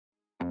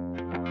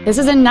This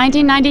is a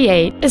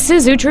 1998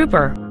 Isuzu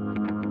Trooper.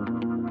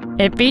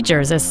 It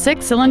features a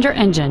 6-cylinder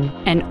engine,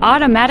 an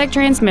automatic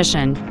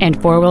transmission, and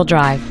 4-wheel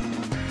drive.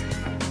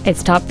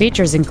 Its top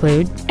features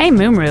include a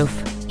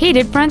moonroof,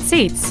 heated front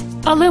seats,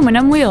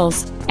 aluminum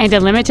wheels, and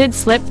a limited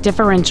slip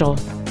differential.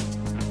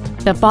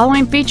 The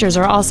following features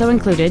are also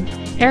included: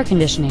 air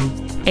conditioning,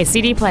 a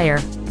CD player,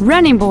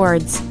 running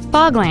boards,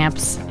 fog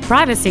lamps,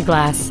 privacy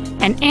glass,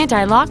 an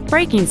anti-lock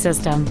braking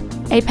system,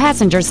 a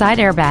passenger side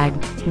airbag,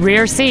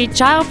 rear seat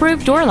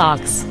child-proof door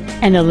locks,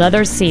 and the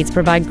leather seats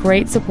provide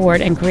great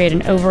support and create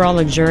an overall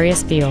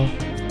luxurious feel.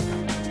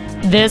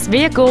 This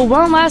vehicle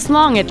won't last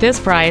long at this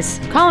price.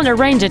 Call and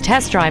arrange a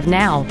test drive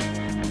now.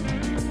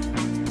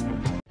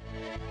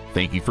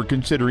 Thank you for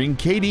considering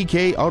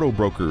KDK Auto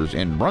Brokers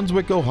in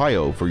Brunswick,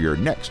 Ohio for your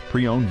next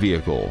pre-owned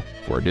vehicle.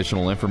 For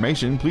additional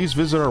information, please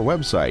visit our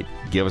website,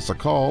 give us a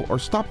call, or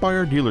stop by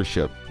our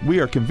dealership. We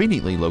are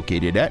conveniently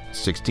located at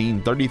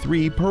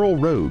 1633 Pearl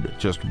Road,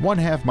 just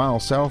 1/2 mile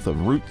south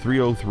of Route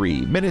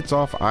 303, minutes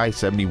off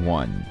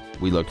I-71.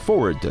 We look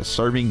forward to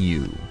serving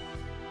you.